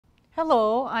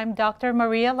Hello, I'm Dr.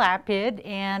 Maria Lapid,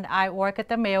 and I work at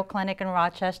the Mayo Clinic in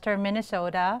Rochester,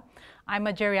 Minnesota. I'm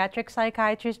a geriatric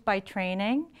psychiatrist by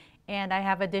training, and I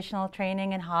have additional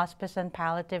training in hospice and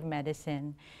palliative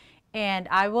medicine. And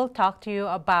I will talk to you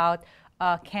about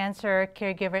a cancer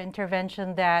caregiver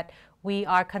intervention that we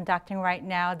are conducting right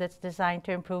now that's designed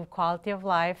to improve quality of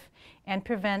life and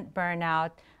prevent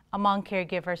burnout among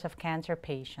caregivers of cancer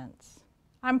patients.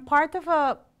 I'm part of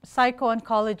a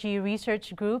Psycho-Oncology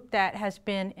research group that has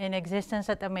been in existence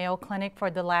at the Mayo Clinic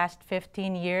for the last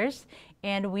 15 years,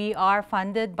 and we are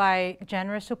funded by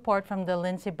generous support from the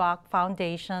Lindsay Bach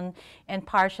Foundation and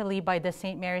partially by the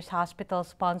St. Mary's Hospital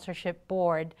Sponsorship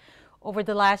Board. Over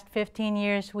the last 15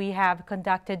 years, we have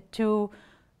conducted 2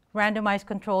 randomized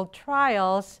controlled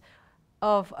trials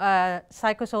of a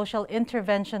psychosocial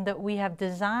intervention that we have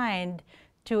designed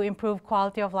to improve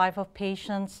quality of life of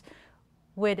patients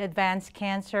with advanced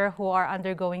cancer who are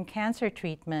undergoing cancer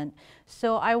treatment.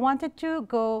 So I wanted to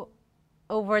go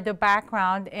over the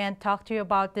background and talk to you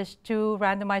about these 2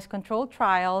 randomized controlled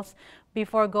trials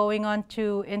before going on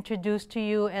to introduce to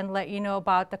you and let you know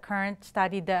about the current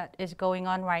study that is going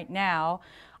on right now.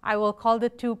 I will call the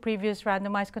 2 previous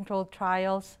randomized controlled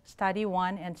trials Study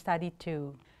 1 and Study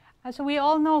 2. As we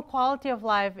all know, quality of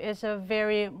life is a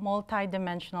very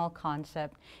multidimensional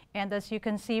concept. And as you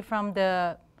can see from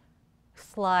the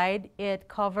slide, it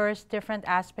covers different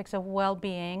aspects of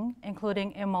well-being,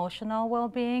 including emotional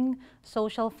well-being,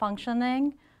 social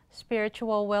functioning,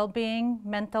 spiritual well-being,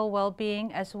 mental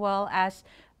well-being, as well as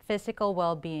physical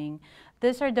well-being.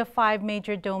 These are the 5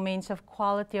 major domains of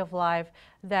quality of life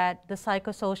that the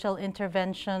psychosocial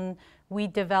intervention we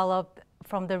developed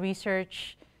from the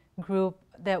research group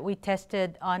that we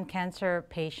tested on cancer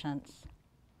patients.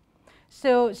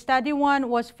 So Study 1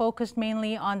 was focused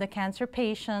mainly on the cancer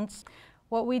patients.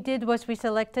 What we did was we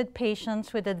selected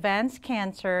patients with advanced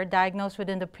cancer diagnosed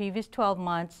within the previous 12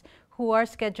 months who are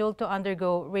scheduled to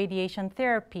undergo radiation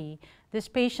therapy. These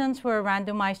patients were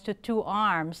randomized to 2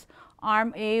 arms.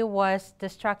 Arm A was the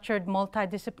structured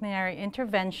multidisciplinary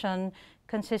intervention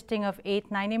consisting of 8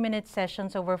 90-minute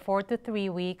sessions over 4 to 3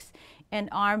 weeks, and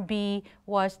Arm B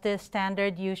was the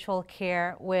standard usual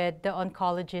care with the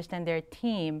oncologist and their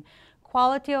team.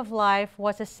 Quality of life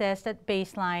was assessed at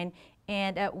baseline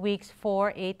and at weeks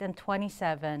 4, 8, and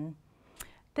 27.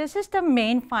 This is the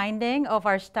main finding of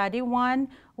our Study 1,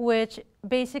 which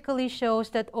basically shows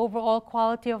that overall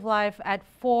quality of life at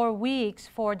 4 weeks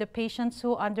for the patients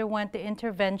who underwent the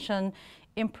intervention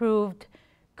improved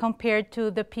compared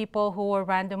to the people who were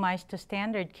randomized to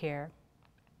standard care.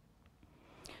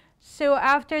 So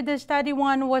after the Study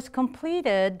 1 was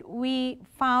completed, we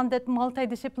found that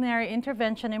multidisciplinary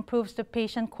intervention improves the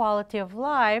patient quality of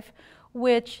life,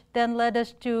 which then led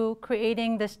us to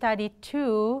creating the Study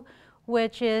 2,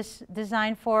 which is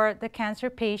designed for the cancer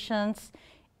patients,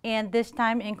 and this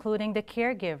time including the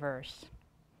caregivers.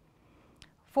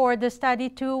 For the Study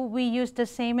 2, we used the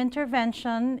same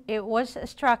intervention. It was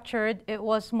structured, it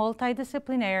was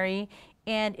multidisciplinary,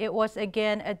 and it was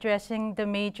again addressing the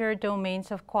major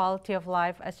domains of quality of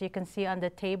life, as you can see on the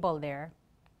table there.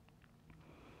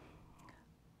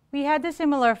 We had a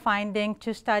similar finding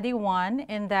to Study 1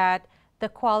 in that the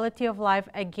quality of life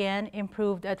again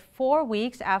improved at 4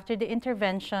 weeks after the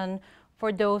intervention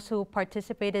for those who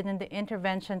participated in the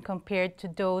intervention compared to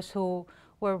those who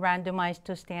were randomized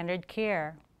to standard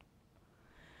care.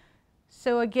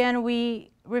 So again, we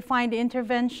refined the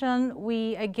intervention.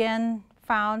 We again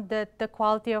found that the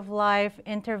quality of life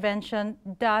intervention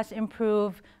does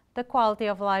improve the quality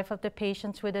of life of the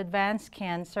patients with advanced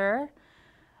cancer.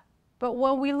 But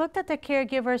when we looked at the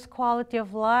caregiver's quality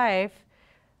of life,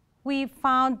 we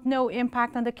found no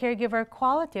impact on the caregiver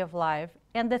quality of life.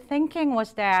 And the thinking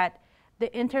was that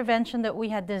the intervention that we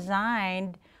had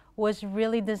designed was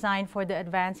really designed for the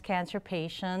advanced cancer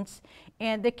patients,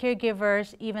 and the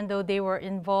caregivers, even though they were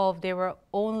involved, they were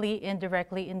only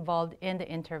indirectly involved in the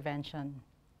intervention.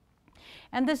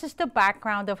 And this is the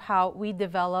background of how we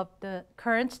developed the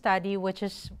current study, which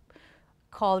is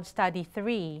called Study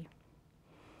 3.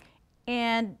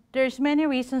 And there's many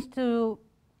reasons to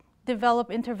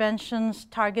develop interventions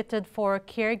targeted for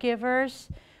caregivers.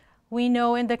 We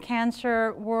know in the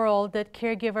cancer world that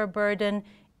caregiver burden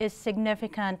is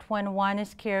significant when one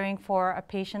is caring for a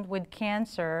patient with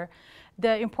cancer.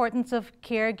 The importance of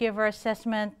caregiver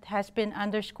assessment has been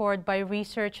underscored by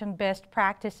research and best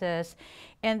practices,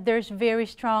 and there's very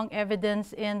strong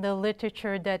evidence in the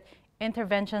literature that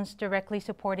interventions directly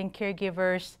supporting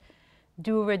caregivers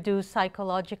do reduce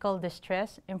psychological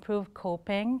distress, improve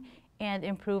coping, and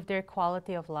improve their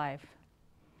quality of life.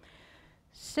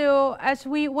 So as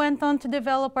we went on to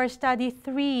develop our Study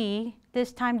 3,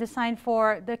 this time designed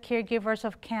for the caregivers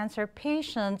of cancer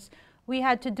patients, we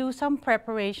had to do some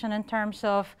preparation in terms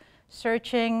of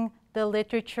searching the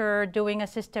literature, doing a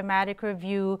systematic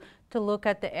review to look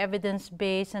at the evidence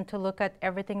base and to look at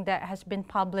everything that has been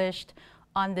published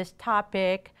on this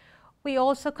topic. We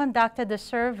also conducted a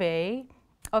survey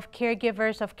of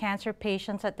caregivers of cancer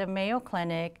patients at the Mayo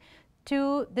Clinic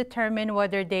to determine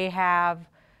whether they have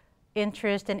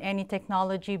interest in any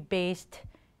technology-based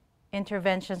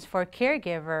interventions for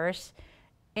caregivers.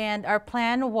 And our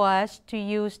plan was to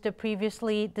use the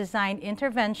previously designed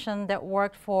intervention that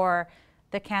worked for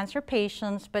the cancer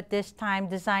patients, but this time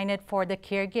design it for the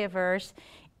caregivers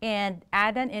and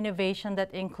add an innovation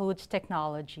that includes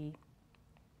technology.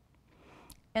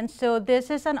 And so this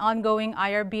is an ongoing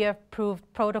IRB-approved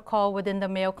protocol within the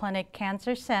Mayo Clinic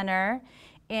Cancer Center,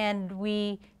 and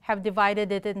we have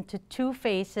divided it into 2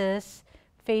 phases,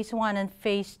 phase 1 and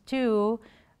phase 2,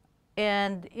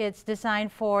 and it's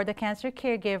designed for the cancer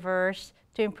caregivers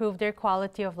to improve their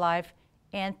quality of life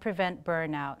and prevent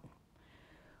burnout.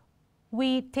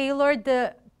 We tailored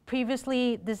the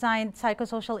previously designed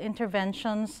psychosocial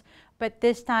interventions, but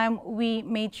this time we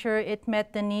made sure it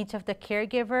met the needs of the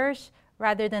caregivers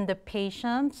rather than the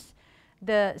patients.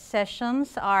 The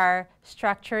sessions are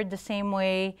structured the same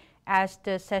way as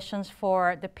the sessions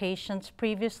for the patients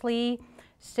previously.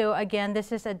 So again,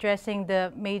 this is addressing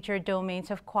the major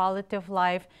domains of quality of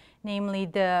life, namely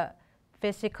the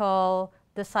physical,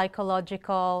 the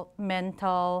psychological,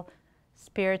 mental,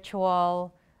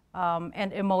 spiritual,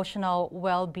 and emotional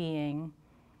well-being.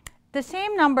 The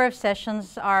same number of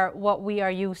sessions are what we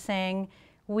are using.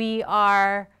 We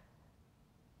are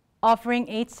offering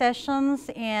 8 sessions,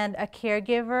 and a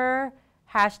caregiver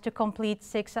has to complete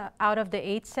 6 out of the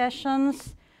 8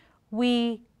 sessions.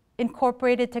 We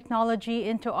incorporated technology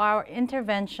into our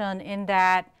intervention in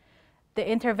that the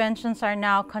interventions are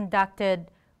now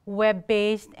conducted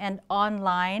web-based and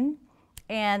online,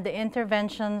 and the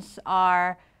interventions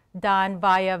are done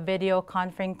via video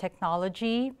conferencing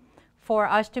technology. For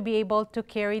us to be able to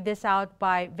carry this out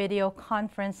by video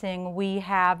conferencing, we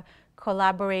have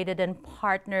collaborated and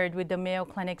partnered with the Mayo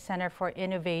Clinic Center for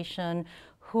Innovation,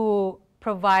 who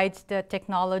provides the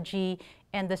technology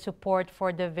and the support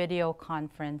for the video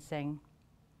conferencing.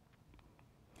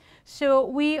 So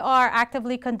we are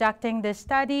actively conducting this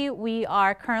study. We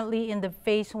are currently in the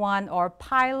phase 1 or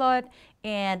pilot,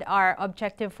 and our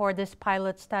objective for this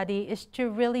pilot study is to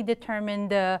really determine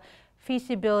the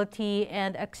feasibility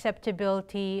and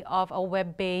acceptability of a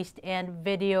web-based and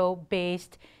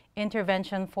video-based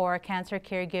intervention for cancer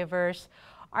caregivers.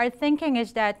 Our thinking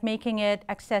is that making it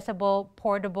accessible,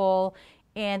 portable,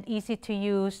 and easy to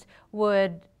use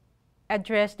would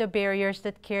address the barriers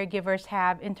that caregivers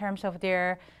have in terms of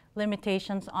their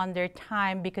limitations on their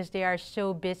time because they are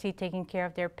so busy taking care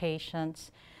of their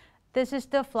patients. This is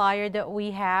the flyer that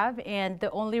we have, and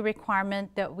the only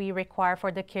requirement that we require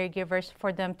for the caregivers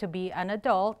for them to be an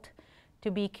adult,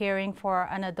 to be caring for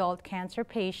an adult cancer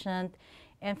patient,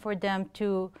 and for them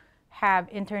to have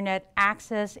internet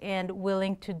access and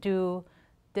willing to do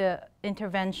the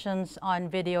interventions on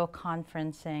video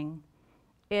conferencing.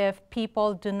 If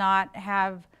people do not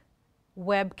have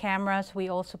web cameras, we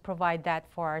also provide that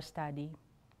for our study.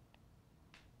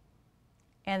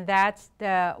 And that's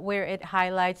where it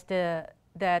highlights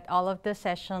that all of the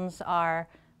sessions are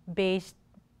based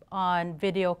on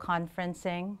video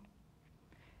conferencing.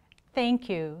 Thank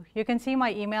you. You can see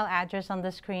my email address on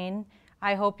the screen.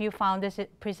 I hope you found this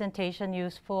presentation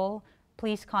useful.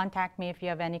 Please contact me if you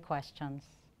have any questions.